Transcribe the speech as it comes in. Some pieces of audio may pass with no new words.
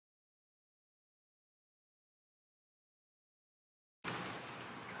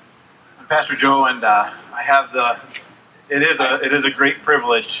Pastor Joe, and I have it is a great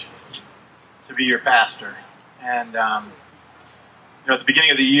privilege to be your pastor. And at the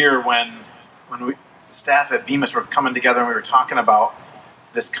beginning of the year, when the staff at Bemis were coming together and we were talking about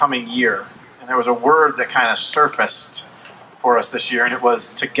this coming year, and there was a word that kind of surfaced for us this year, and it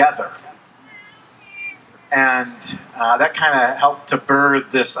was together. And that kind of helped to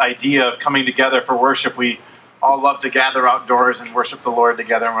birth this idea of coming together for worship. We all love to gather outdoors and worship the Lord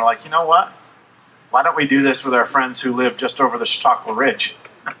together. And we're like, you know what? Why don't we do this with our friends who live just over the Chautauqua Ridge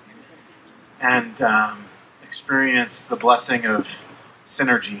and experience the blessing of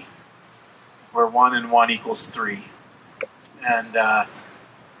synergy, where 1 and 1 equals 3. And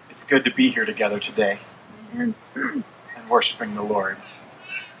it's good to be here together today and worshiping the Lord.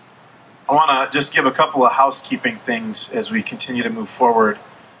 I want to just give a couple of housekeeping things as we continue to move forward.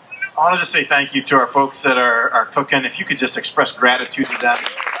 I want to just say thank you to our folks that are cooking. If you could just express gratitude to them.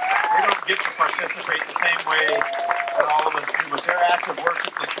 They don't get to participate the same way that all of us do, but their act of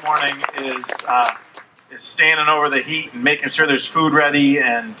worship this morning is standing over the heat and making sure there's food ready.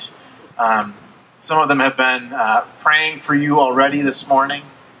 And some of them have been praying for you already this morning.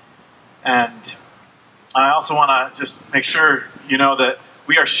 And I also want to just make sure you know that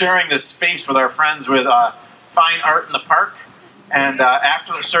we are sharing this space with our friends with Fine Art in the Park. And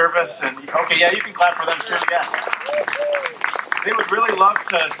after the service, and okay, yeah, you can clap for them too, yeah. They would really love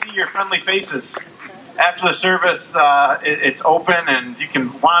to see your friendly faces. After the service, it's open and you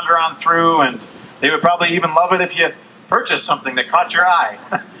can wander on through, and they would probably even love it if you purchased something that caught your eye.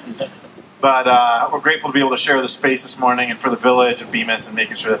 But we're grateful to be able to share the space this morning and for the village of Bemis and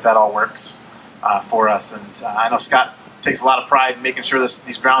making sure that all works for us. And I know Scott takes a lot of pride in making sure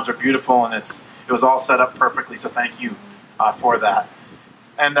these grounds are beautiful, and it was all set up perfectly, so thank you for that.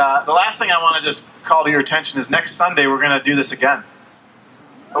 And the last thing I want to just call to your attention is next Sunday we're going to do this again.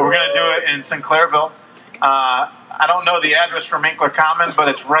 We're going to do it in Sinclairville. I don't know the address for Minkler Common, but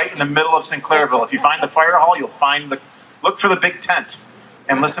it's right in the middle of Sinclairville. If you find the fire hall, you'll look for the big tent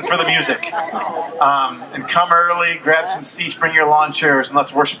and listen for the music. And come early, grab some seats, bring your lawn chairs, and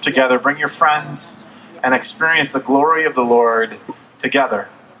let's worship together. Bring your friends and experience the glory of the Lord together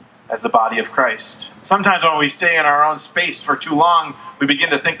as the body of Christ. Sometimes when we stay in our own space for too long, we begin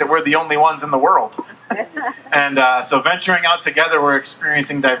to think that we're the only ones in the world. And so venturing out together, we're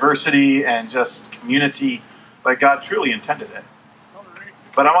experiencing diversity and just community like God truly intended it.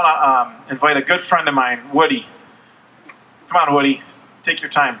 But I want to invite a good friend of mine, Woody. Come on, Woody. Take your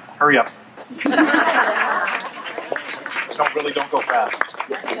time. Hurry up. Don't go fast.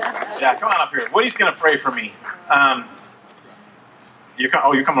 Yeah, come on up here. Woody's going to pray for me. You're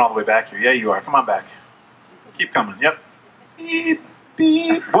coming all the way back here. Yeah, you are. Come on back. Keep coming. Yep. Beep,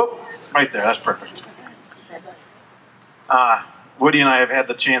 beep. Whoop. Right there. That's perfect. Woody and I have had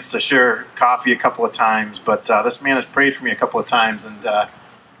the chance to share coffee a couple of times, but this man has prayed for me a couple of times, and I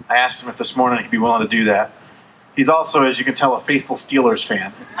asked him if this morning he'd be willing to do that. He's also, as you can tell, a faithful Steelers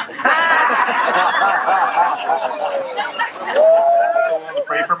fan. Still willing to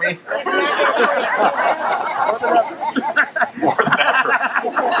pray for me? More than ever.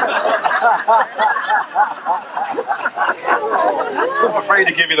 I'm afraid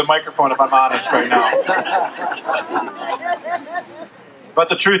to give you the microphone if I'm honest right now. But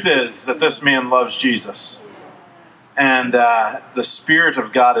the truth is that this man loves Jesus. And the Spirit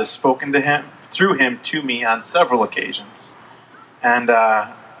of God has spoken to him, through him, to me on several occasions. And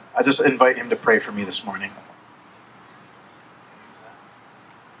I just invite him to pray for me this morning.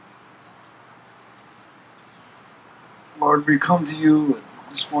 Lord, we come to you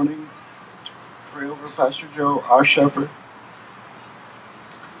this morning to pray over Pastor Joe, our shepherd,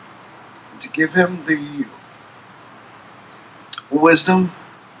 and to give him the wisdom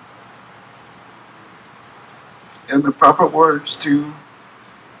and the proper words to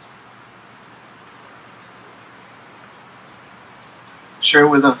share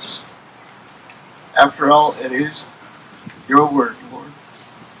with us. After all, it is your word, Lord.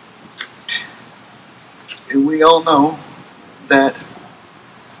 And we all know that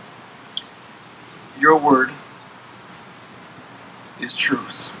your word is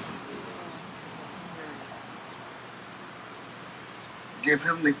truth. Give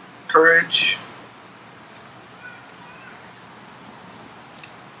him the courage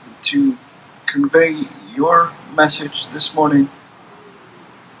to convey your message this morning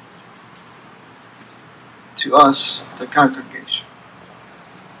to us, the congregation.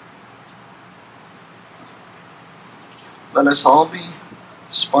 Let us all be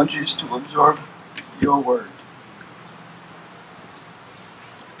sponges to absorb your word.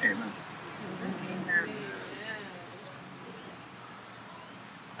 Amen.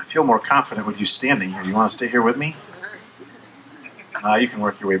 feel more confident with you standing here. You want to stay here with me? You can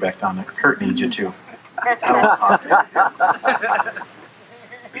work your way back down there. Kurt needs you too.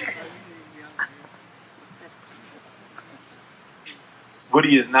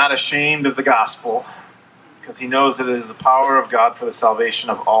 Woody is not ashamed of the gospel because he knows that it is the power of God for the salvation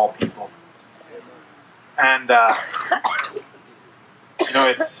of all people. And,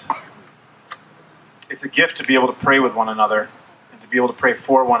 it's a gift to be able to pray with one another and to be able to pray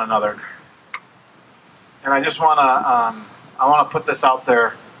for one another. And I just want to put this out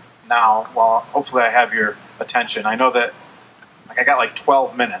there now while hopefully I have your attention. I know that I got like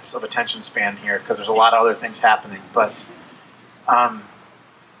 12 minutes of attention span here because there's a lot of other things happening. But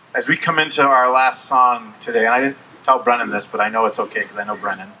as we come into our last song today, and I didn't tell Brennan this, but I know it's okay because I know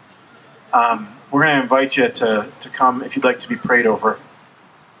Brennan. We're going to invite you to come if you'd like to be prayed over.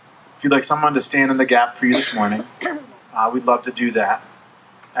 If you'd like someone to stand in the gap for you this morning, we'd love to do that.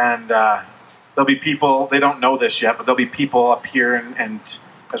 And there'll be people, they don't know this yet, but there'll be people up here. And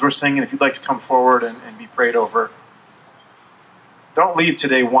as we're singing, if you'd like to come forward and be prayed over, don't leave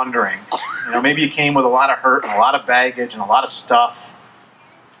today wondering. Maybe you came with a lot of hurt and a lot of baggage and a lot of stuff,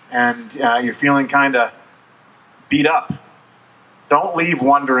 and you're feeling kind of beat up. Don't leave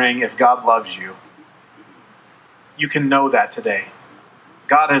wondering if God loves you. You can know that today.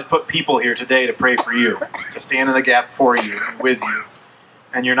 God has put people here today to pray for you, to stand in the gap for you and with you.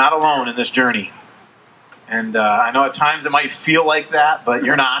 And you're not alone in this journey. And I know at times it might feel like that, but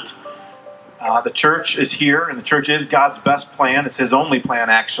you're not. The church is here, and the church is God's best plan. It's His only plan,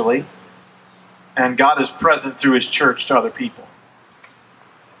 actually. And God is present through His church to other people.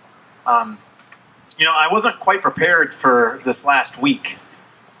 I wasn't quite prepared for this last week.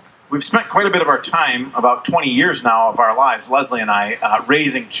 We've spent quite a bit of our time, about 20 years now of our lives, Leslie and I,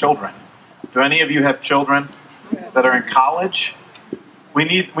 raising children. Do any of you have children that are in college? We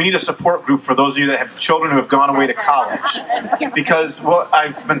need a support group for those of you that have children who have gone away to college. Because what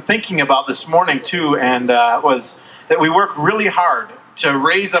I've been thinking about this morning too, and was that we work really hard to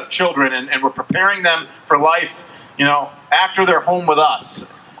raise up children, and we're preparing them for life, after they're home with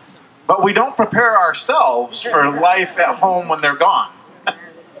us. But we don't prepare ourselves for life at home when they're gone.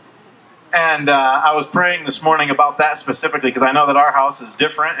 And I was praying this morning about that specifically because I know that our house is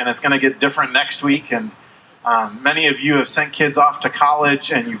different and it's going to get different next week. And many of you have sent kids off to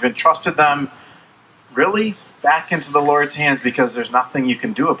college and you've entrusted them really back into the Lord's hands because there's nothing you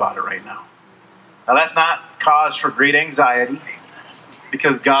can do about it right now. Now that's not cause for great anxiety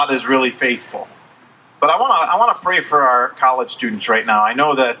because God is really faithful. But I want to pray for our college students right now. I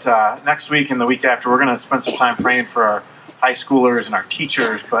know that next week and the week after we're going to spend some time praying for our high schoolers and our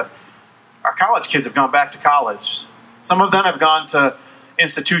teachers, but our college kids have gone back to college. Some of them have gone to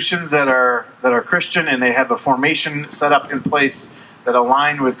institutions that are Christian, and they have a formation set up in place that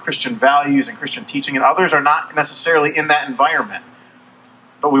align with Christian values and Christian teaching, and others are not necessarily in that environment.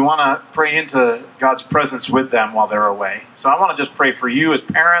 But we want to pray into God's presence with them while they're away. So I want to just pray for you as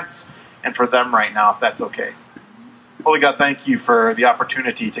parents and for them right now, if that's okay. Holy God, thank you for the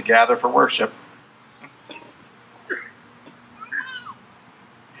opportunity to gather for worship.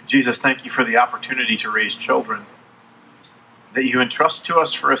 Jesus, thank you for the opportunity to raise children that you entrust to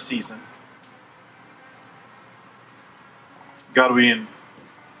us for a season. God, we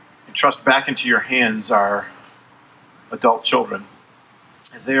entrust back into your hands our adult children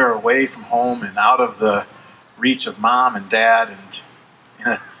as they are away from home and out of the reach of mom and dad and in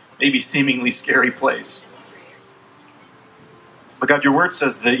a maybe seemingly scary place. But God, your word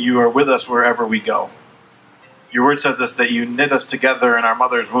says that you are with us wherever we go. Your word says this, that you knit us together in our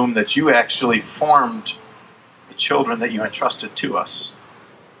mother's womb, that you actually formed the children that you entrusted to us.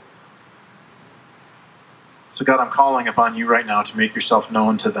 So God, I'm calling upon you right now to make yourself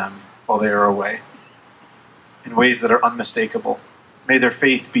known to them while they are away in ways that are unmistakable. May their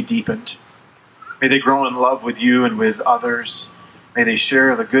faith be deepened. May they grow in love with you and with others. May they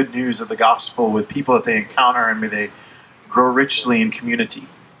share the good news of the gospel with people that they encounter, and may they grow richly in community.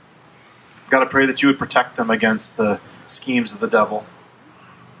 God, I pray that you would protect them against the schemes of the devil.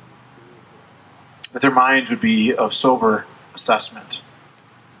 That their minds would be of sober assessment.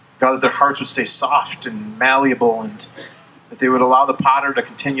 God, that their hearts would stay soft and malleable, and that they would allow the potter to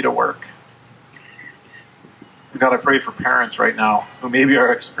continue to work. And God, I pray for parents right now who maybe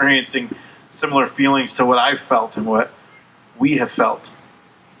are experiencing similar feelings to what I've felt and what we have felt.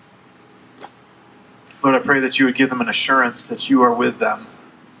 Lord, I pray that you would give them an assurance that you are with them.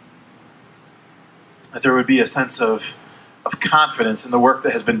 That there would be a sense of confidence in the work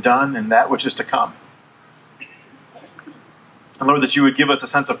that has been done and that which is to come. And Lord, that you would give us a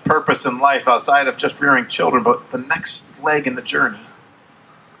sense of purpose in life outside of just rearing children, but the next leg in the journey.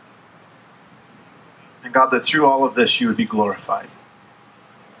 And God, that through all of this you would be glorified.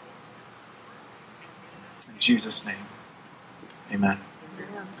 In Jesus' name, amen.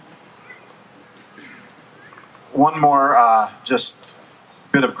 One more just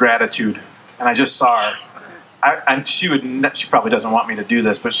bit of gratitude, and I just saw her. She probably doesn't want me to do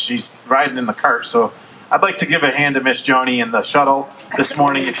this, but she's riding in the cart, so I'd like to give a hand to Miss Joni in the shuttle this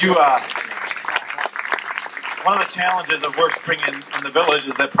morning. If you, one of the challenges of worshiping in the village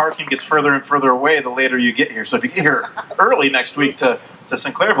is that parking gets further and further away the later you get here. So if you get here early next week to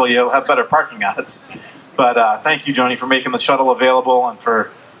Sinclairville, you'll have better parking odds. But thank you, Joni, for making the shuttle available and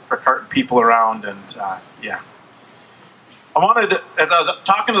for carting people around. And yeah. I wanted, as I was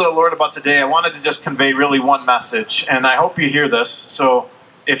talking to the Lord about today, I wanted to just convey really one message, and I hope you hear this. So,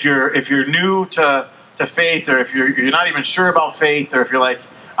 if you're new to faith, or if you're not even sure about faith, or if you're like,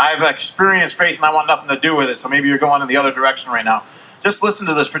 I've experienced faith and I want nothing to do with it, so maybe you're going in the other direction right now, just listen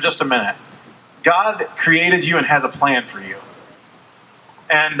to this for just a minute. God created you and has a plan for you,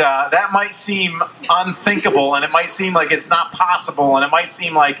 and that might seem unthinkable, and it might seem like it's not possible, and it might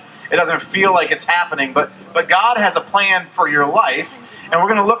seem like it doesn't feel like it's happening, but God has a plan for your life. And we're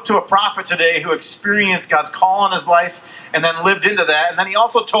going to look to a prophet today who experienced God's call on his life and then lived into that. And then he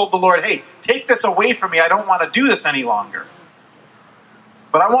also told the Lord, hey, take this away from me. I don't want to do this any longer.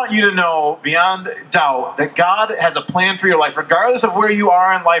 But I want you to know beyond doubt that God has a plan for your life, regardless of where you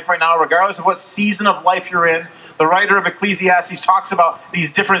are in life right now, regardless of what season of life you're in. The writer of Ecclesiastes talks about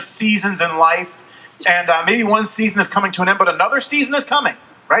these different seasons in life. And maybe one season is coming to an end, but another season is coming.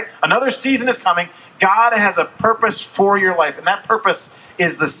 Right? Another season is coming. God has a purpose for your life, and that purpose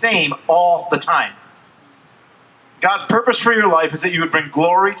is the same all the time. God's purpose for your life is that you would bring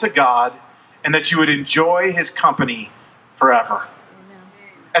glory to God and that you would enjoy his company forever.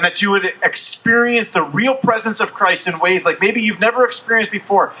 And that you would experience the real presence of Christ in ways like maybe you've never experienced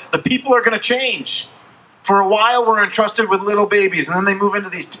before. The people are going to change. For a while, we're entrusted with little babies, and then they move into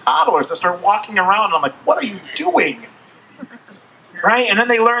these toddlers that start walking around, and I'm like, what are you doing? Right? And then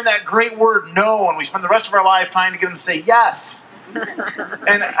they learn that great word, no, and we spend the rest of our life trying to get them to say yes.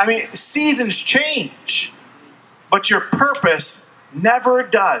 And, I mean, seasons change, but your purpose never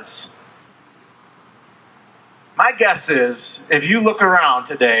does. My guess is, if you look around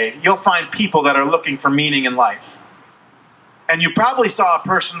today, you'll find people that are looking for meaning in life. And you probably saw a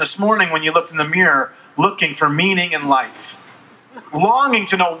person this morning when you looked in the mirror looking for meaning in life. Longing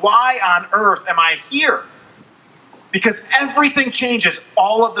to know, why on earth am I here? Because everything changes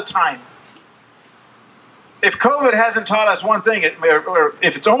all of the time. If COVID hasn't taught us one thing, or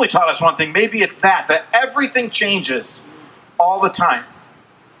if it's only taught us one thing, maybe it's that everything changes all the time.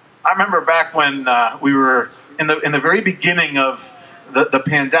 I remember back when we were in the very beginning of the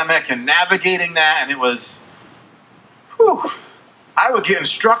pandemic and navigating that, and it was, I would get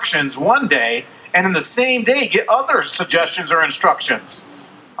instructions one day, and in the same day get other suggestions or instructions.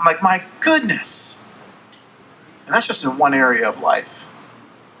 I'm like, my goodness. And that's just in one area of life.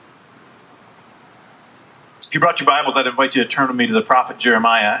 If you brought your Bibles, I'd invite you to turn with me to the prophet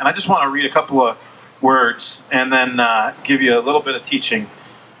Jeremiah. And I just want to read a couple of words and then give you a little bit of teaching.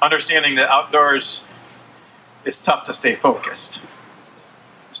 Understanding that outdoors, it's tough to stay focused.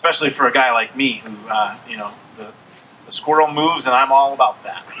 Especially for a guy like me who, the squirrel moves and I'm all about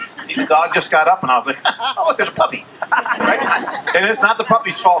that. See, the dog just got up and I was like, oh, look, there's a puppy. Right? And it's not the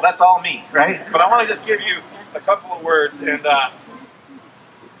puppy's fault, that's all me, right? But I want to just give you a couple of words, and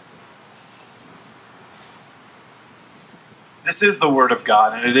this is the Word of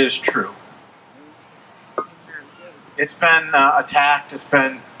God, and it is true. It's been attacked, it's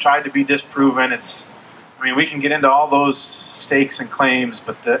been tried to be disproven, we can get into all those stakes and claims,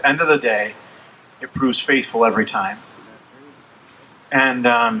 but at the end of the day, it proves faithful every time. And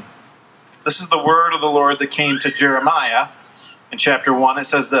this is the word of the Lord that came to Jeremiah in chapter 1. It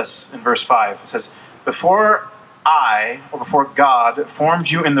says this in verse 5. It says, before God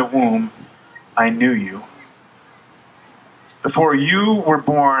formed you in the womb, I knew you. Before you were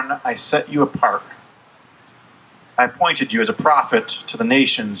born, I set you apart. I appointed you as a prophet to the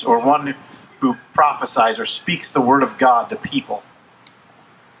nations, or one who prophesies or speaks the word of God to people.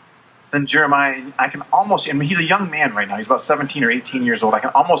 Then Jeremiah, he's a young man right now. He's about 17 or 18 years old. I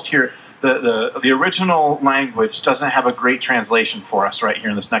can almost hear the original language doesn't have a great translation for us right here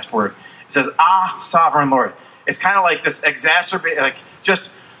in this next word. It says, sovereign Lord. It's kind of like this exacerbated,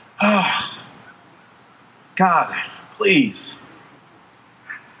 God, please.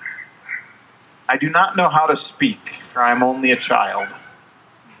 I do not know how to speak, for I am only a child.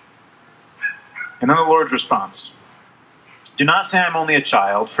 And then the Lord's response. Do not say I'm only a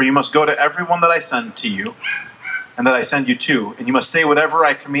child, for you must go to everyone that I send to you, and that I send you to, and you must say whatever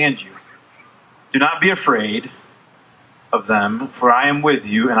I command you. Do not be afraid of them, for I am with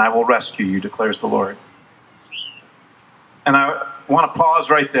you, and I will rescue you, declares the Lord. And I want to pause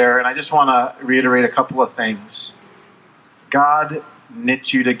right there, and I just want to reiterate a couple of things. God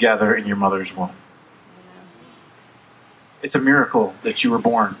knit you together in your mother's womb. It's a miracle that you were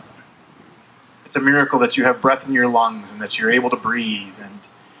born. It's a miracle that you have breath in your lungs and that you're able to breathe. And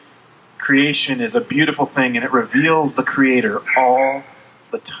creation is a beautiful thing, and it reveals the Creator all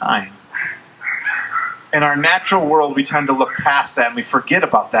the time. In our natural world, we tend to look past that and we forget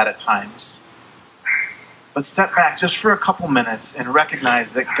about that at times. But step back just for a couple minutes and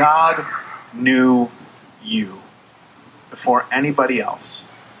recognize that God knew you before anybody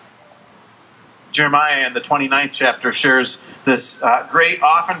else. Jeremiah in the 29th chapter shares this great,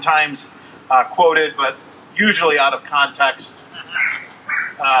 oftentimes quoted, but usually out of context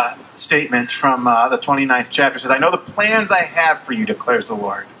statement from the 29th chapter. It says, I know the plans I have for you, declares the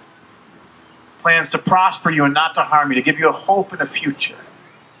Lord. Plans to prosper you and not to harm you, to give you a hope and a future.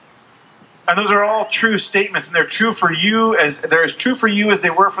 And those are all true statements, and they're true for you as they're as true for you as they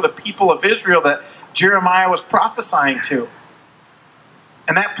were for the people of Israel that Jeremiah was prophesying to.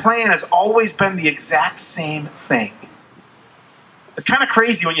 And that plan has always been the exact same thing. It's kind of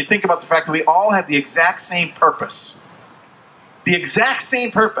crazy when you think about the fact that we all have the exact same purpose. The exact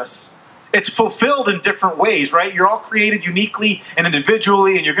same purpose. It's fulfilled in different ways, right? You're all created uniquely and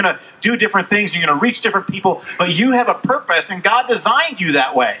individually, and you're going to do different things, and you're going to reach different people, but you have a purpose, and God designed you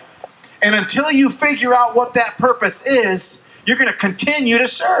that way. And until you figure out what that purpose is, you're going to continue to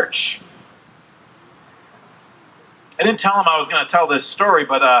search. I didn't tell him I was going to tell this story,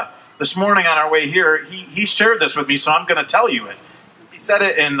 but this morning on our way here, he shared this with me, so I'm going to tell you it. He said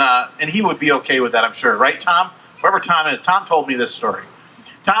it, and he would be okay with that, I'm sure. Right, Tom? Whoever Tom is, Tom told me this story.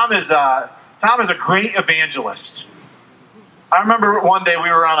 Tom is a great evangelist. I remember one day we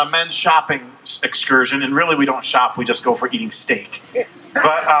were on a men's shopping excursion, and really we don't shop, we just go for eating steak.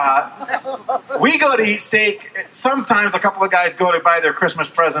 But we go to eat steak. Sometimes a couple of guys go to buy their Christmas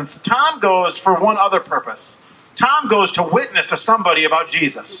presents. Tom goes for one other purpose. Tom goes to witness to somebody about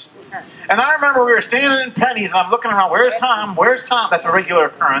Jesus. And I remember we were standing in Penny's, and I'm looking around, where's Tom? Where's Tom? That's a regular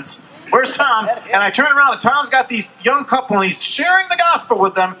occurrence. Where's Tom? And I turn around, and Tom's got these young couple, and he's sharing the gospel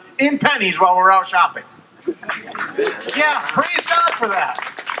with them in Penny's while we're out shopping. Yeah, praise God for that.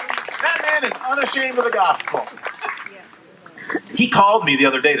 That man is unashamed of the gospel. He called me the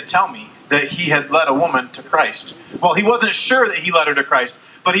other day to tell me that he had led a woman to Christ. Well, he wasn't sure that he led her to Christ,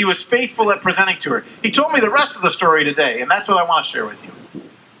 but he was faithful at presenting to her. He told me the rest of the story today, and that's what I want to share with you.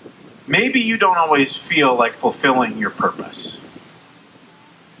 Maybe you don't always feel like fulfilling your purpose.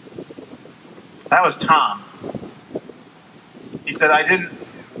 That was Tom. He said, I didn't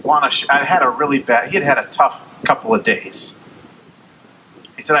want to, I had a really bad, he had had a tough couple of days.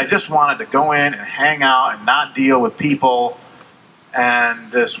 He said, I just wanted to go in and hang out and not deal with people.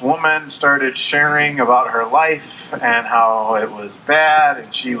 And this woman started sharing about her life and how it was bad,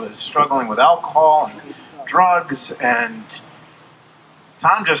 and she was struggling with alcohol and drugs. And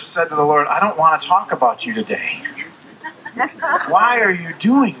Tom just said to the Lord, I don't want to talk about you today. Why are you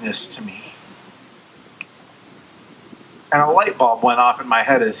doing this to me? And a light bulb went off in my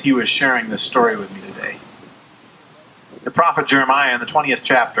head as he was sharing this story with me today. The prophet Jeremiah in the 20th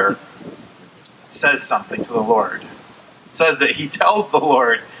chapter says something to the Lord. It says that he tells the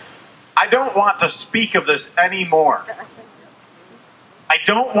Lord, I don't want to speak of this anymore. I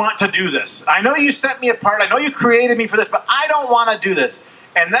don't want to do this. I know you set me apart. I know you created me for this, but I don't want to do this.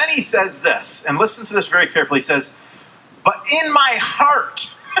 And then he says this, and listen to this very carefully. He says, but in my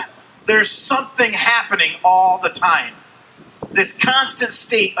heart, there's something happening all the time. This constant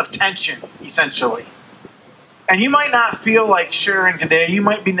state of tension, essentially. And you might not feel like sharing today. You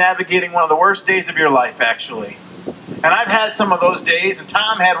might be navigating one of the worst days of your life, actually. And I've had some of those days, and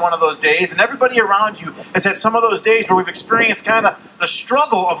Tom had one of those days, and everybody around you has had some of those days where we've experienced kind of the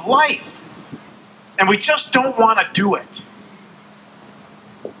struggle of life. And we just don't want to do it.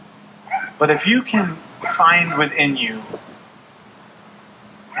 But if you can find within you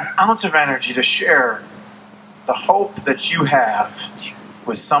an ounce of energy to share the hope that you have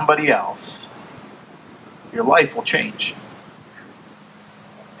with somebody else, your life will change.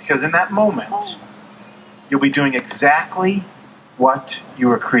 Because in that moment, you'll be doing exactly what you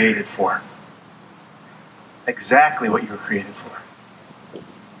were created for. Exactly what you were created for.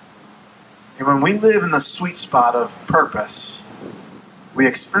 And when we live in the sweet spot of purpose, we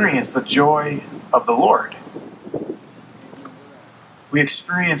experience the joy of the Lord. We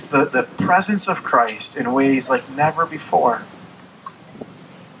experience the presence of Christ in ways like never before.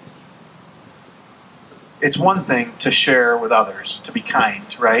 It's one thing to share with others, to be kind,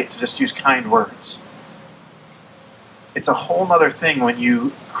 right? To just use kind words. It's a whole other thing when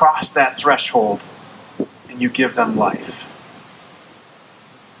you cross that threshold and you give them life.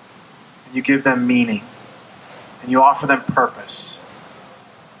 And you give them meaning. And you offer them purpose.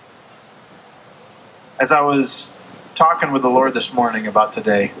 As I was talking with the Lord this morning about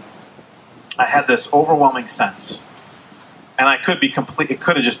today, I had this overwhelming sense. And I could be it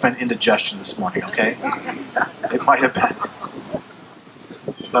could have just been indigestion this morning, okay? It might have been.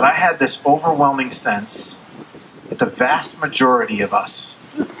 But I had this overwhelming sense that the vast majority of us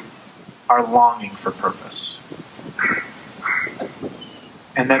are longing for purpose.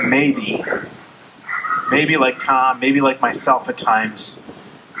 And that maybe like Tom, maybe like myself at times,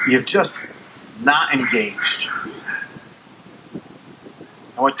 you've just not engaged. And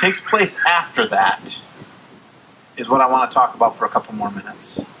what takes place after that is what I want to talk about for a couple more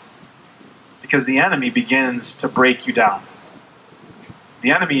minutes. Because the enemy begins to break you down.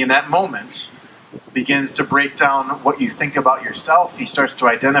 The enemy in that moment begins to break down what you think about yourself. He starts to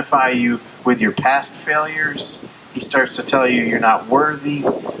identify you with your past failures. He starts to tell you you're not worthy.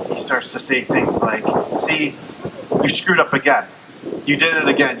 He starts to say things like, see, you screwed up again. You did it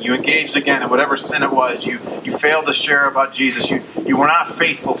again. You engaged again in whatever sin it was. You failed to share about Jesus. You were not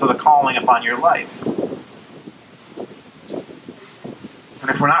faithful to the calling upon your life. And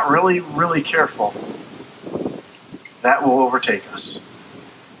if we're not really, really careful, that will overtake us.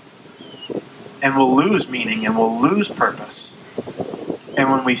 And we'll lose meaning and we'll lose purpose.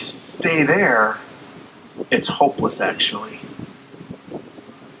 And when we stay there, it's hopeless, actually.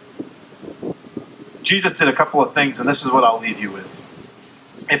 Jesus did a couple of things, and this is what I'll leave you with.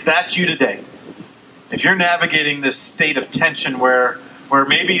 If that's you today, if you're navigating this state of tension where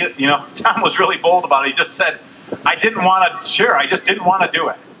maybe, Tom was really bold about it. He just said, I didn't want to share. I just didn't want to do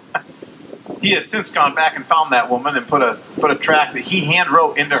it. He has since gone back and found that woman and put a tract that he hand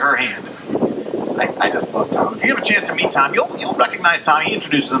wrote into her hand. I just love Tom. If you have a chance to meet Tom, you'll recognize Tom. He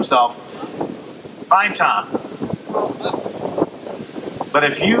introduces himself. Find Tom. But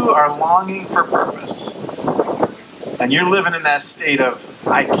if you are longing for purpose and you're living in that state of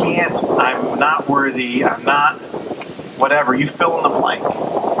I can't, I'm not worthy, I'm not whatever, you fill in the blank.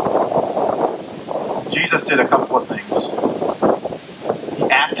 Jesus did a couple of things. He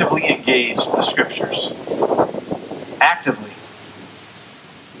actively engaged the scriptures. Actively.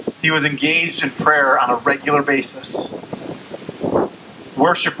 He was engaged in prayer on a regular basis.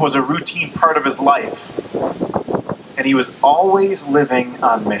 Worship was a routine part of his life. And he was always living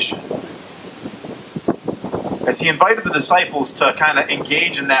on mission. As he invited the disciples to kind of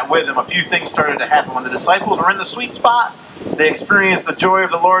engage in that with him, a few things started to happen. When the disciples were in the sweet spot, they experienced the joy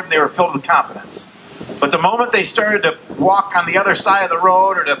of the Lord and they were filled with confidence. But the moment they started to walk on the other side of the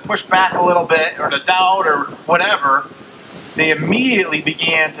road or to push back a little bit or to doubt or whatever, they immediately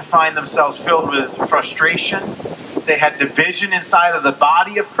began to find themselves filled with frustration. They had division inside of the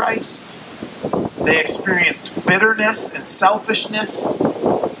body of Christ. They experienced bitterness and selfishness,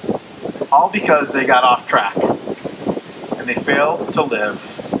 all because they got off track. And they failed to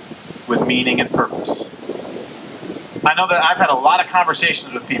live with meaning and purpose. I know that I've had a lot of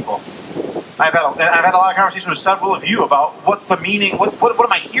conversations with people. I've had a lot of conversations with several of you about what's the meaning, what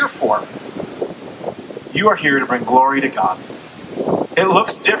am I here for? You are here to bring glory to God. It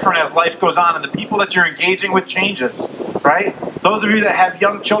looks different as life goes on and the people that you're engaging with changes, right? Those of you that have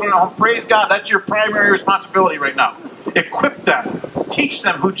young children at home, praise God, that's your primary responsibility right now. Equip them. Teach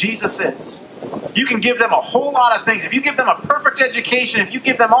them who Jesus is. You can give them a whole lot of things. If you give them a perfect education, if you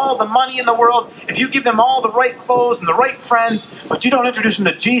give them all the money in the world, if you give them all the right clothes and the right friends, but you don't introduce them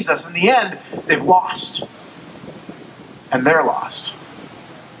to Jesus, in the end, they've lost. And they're lost.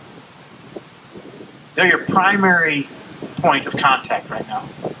 They're your primary point of contact right now.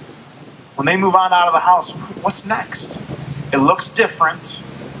 When they move on out of the house, what's next? It looks different,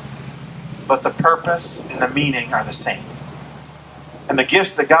 but the purpose and the meaning are the same. And the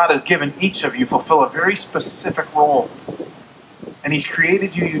gifts that God has given each of you fulfill a very specific role. And He's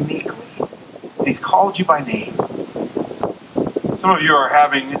created you uniquely. And He's called you by name. Some of you are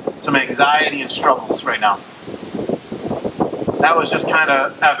having some anxiety and struggles right now. That was just kind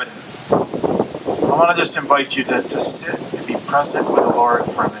of evident. I want to just invite you to sit and be present with the Lord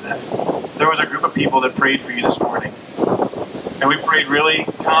for a minute. There was a group of people that prayed for you this morning. And we prayed really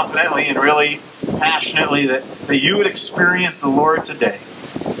confidently and really passionately that you would experience the Lord today.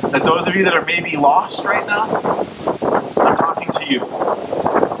 That those of you that are maybe lost right now, I'm talking to you.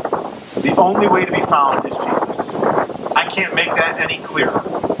 The only way to be found is Jesus. I can't make that any clearer.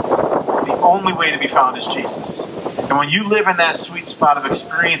 The only way to be found is Jesus. And when you live in that sweet spot of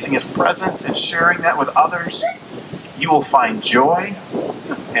experiencing His presence and sharing that with others, you will find joy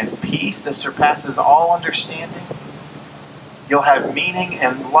and peace that surpasses all understanding. You'll have meaning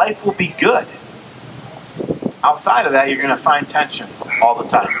and life will be good. Outside of that, you're going to find tension all the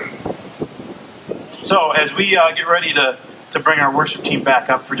time. So as we get ready to bring our worship team back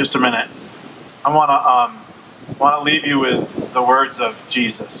up for just a minute, I want to leave you with the words of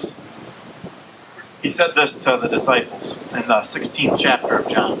Jesus. He said this to the disciples in the 16th chapter of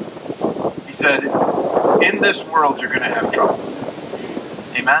John. He said, in this world you're going to have trouble.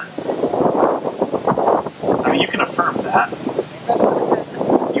 Amen? I mean, you can affirm that.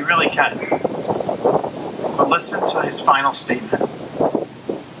 You really can. But listen to his final statement.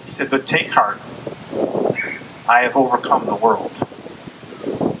 He said, but take heart. I have overcome the world.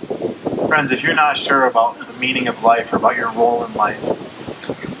 Friends, if you're not sure about the meaning of life or about your role in life,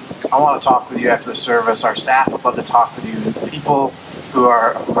 I want to talk with you after the service. Our staff would love to talk with you. People who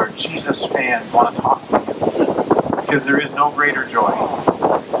are Jesus fans want to talk with you. Because there is no greater joy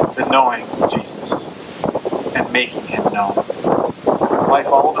than knowing Jesus and making Him known. Life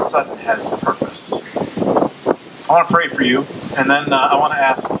all of a sudden has purpose. I want to pray for you. And then I want to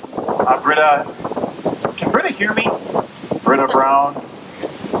ask Britta. Can Britta hear me? Britta Brown.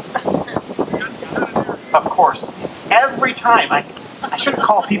 Of course. Every time I shouldn't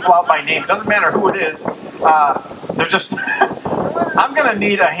call people out by name. It doesn't matter who it is. They're just... I'm going to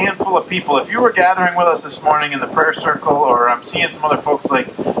need a handful of people. If you were gathering with us this morning in the prayer circle, or I'm seeing some other folks, like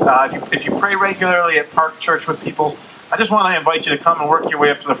if you pray regularly at Park Church with people, I just want to invite you to come and work your way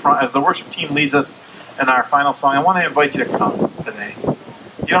up to the front. As the worship team leads us in our final song, I want to invite you to come today.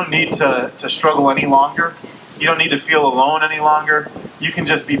 You don't need to struggle any longer. You don't need to feel alone any longer. You can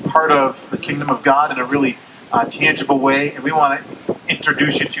just be part of the kingdom of God in a really tangible way, and we want to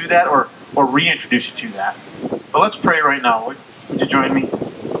introduce you to that or reintroduce you to that. But let's pray right now. Would you join me?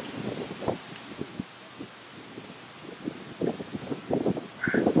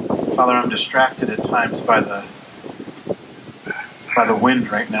 Father, I'm distracted at times by the wind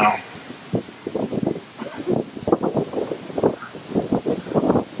right now.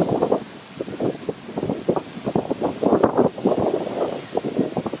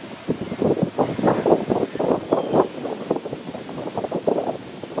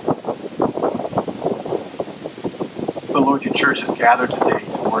 Lord, your church has gathered today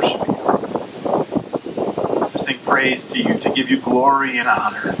to worship you, to sing praise to you, to give you glory and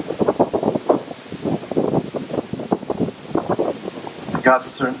honor. And God,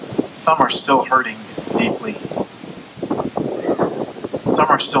 some are still hurting deeply. Some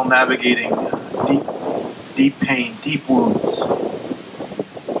are still navigating deep pain, deep wounds.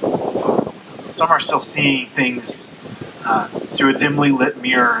 Some are still seeing things through a dimly lit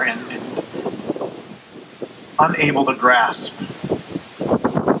mirror and unable to grasp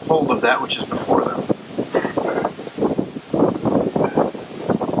hold of that which is before them.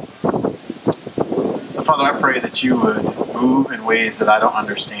 So, Father, I pray that you would move in ways that I don't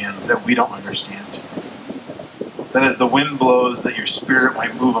understand, that we don't understand. That as the wind blows, that your Spirit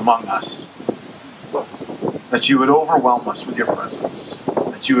might move among us. That you would overwhelm us with your presence.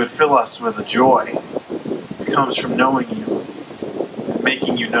 That you would fill us with a joy that comes from knowing you and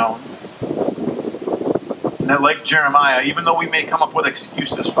making you known. That like Jeremiah, even though we may come up with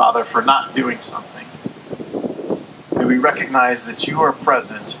excuses, Father, for not doing something, may we recognize that you are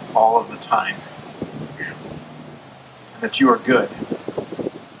present all of the time. And that you are good.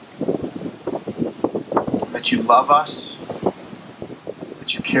 And that you love us.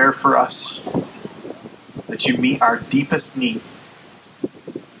 That you care for us. That you meet our deepest need.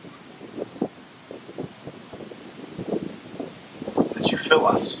 That you fill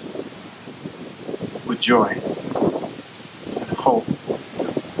us with joy and hope,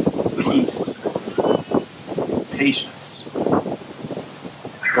 peace, patience.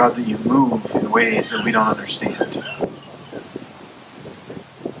 God, that you move in ways that we don't understand.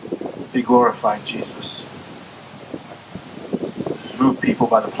 Be glorified, Jesus. Move people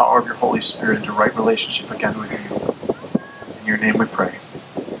by the power of your Holy Spirit into right relationship again with you. In your name we pray.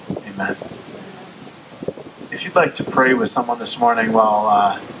 Amen. If you'd like to pray with someone this morning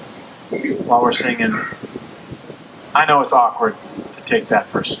while we're singing, I know it's awkward to take that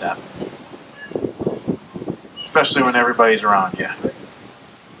first step, especially when everybody's around you.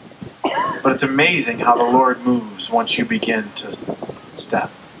 But it's amazing how the Lord moves once you begin to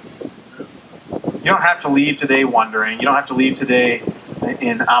step. You don't have to leave today wondering. You don't have to leave today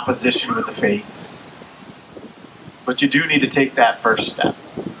in opposition with the faith. But you do need to take that first step.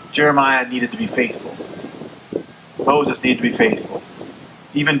 Jeremiah needed to be faithful. Moses needed to be faithful.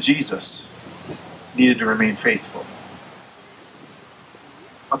 Even Jesus needed to remain faithful.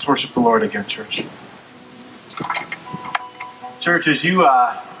 Let's worship the Lord again, church. Church, as you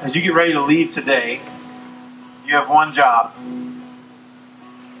get ready to leave today, you have one job.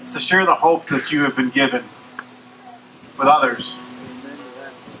 It's to share the hope that you have been given with others.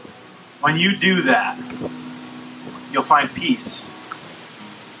 When you do that, you'll find peace.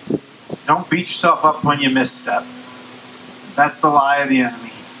 Don't beat yourself up when you misstep. That's the lie of the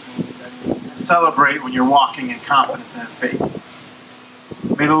enemy. Celebrate when you're walking in confidence and in faith.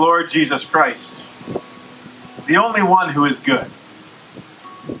 May the Lord Jesus Christ, the only one who is good,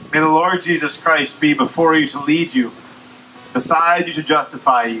 may the Lord Jesus Christ be before you to lead you, beside you to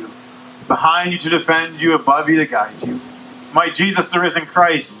justify you, behind you to defend you, above you to guide you. Might Jesus, the risen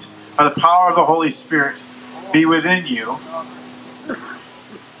Christ, by the power of the Holy Spirit, be within you.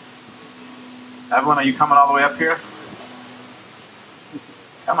 Evelyn, are you coming all the way up here?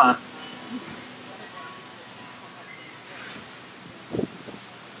 Come on.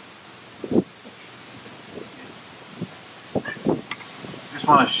 I just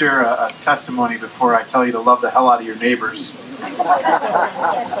want to share a testimony before I tell you to love the hell out of your neighbors.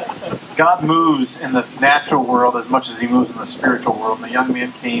 God moves in the natural world as much as he moves in the spiritual world. And a young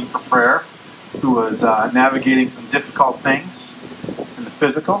man came for prayer who was navigating some difficult things in the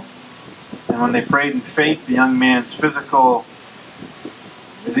physical. And when they prayed in faith, the young man's physical...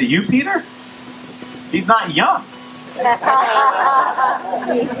 Is it you, Peter? He's not young.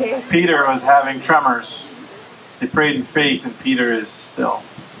 Peter was having tremors. They prayed in faith, and Peter is still.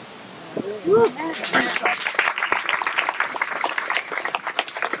 Praise God.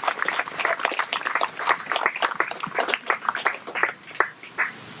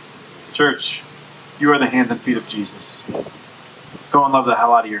 Church, you are the hands and feet of Jesus. Go and love the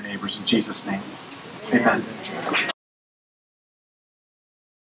hell out of your neighbors in Jesus' name. Amen.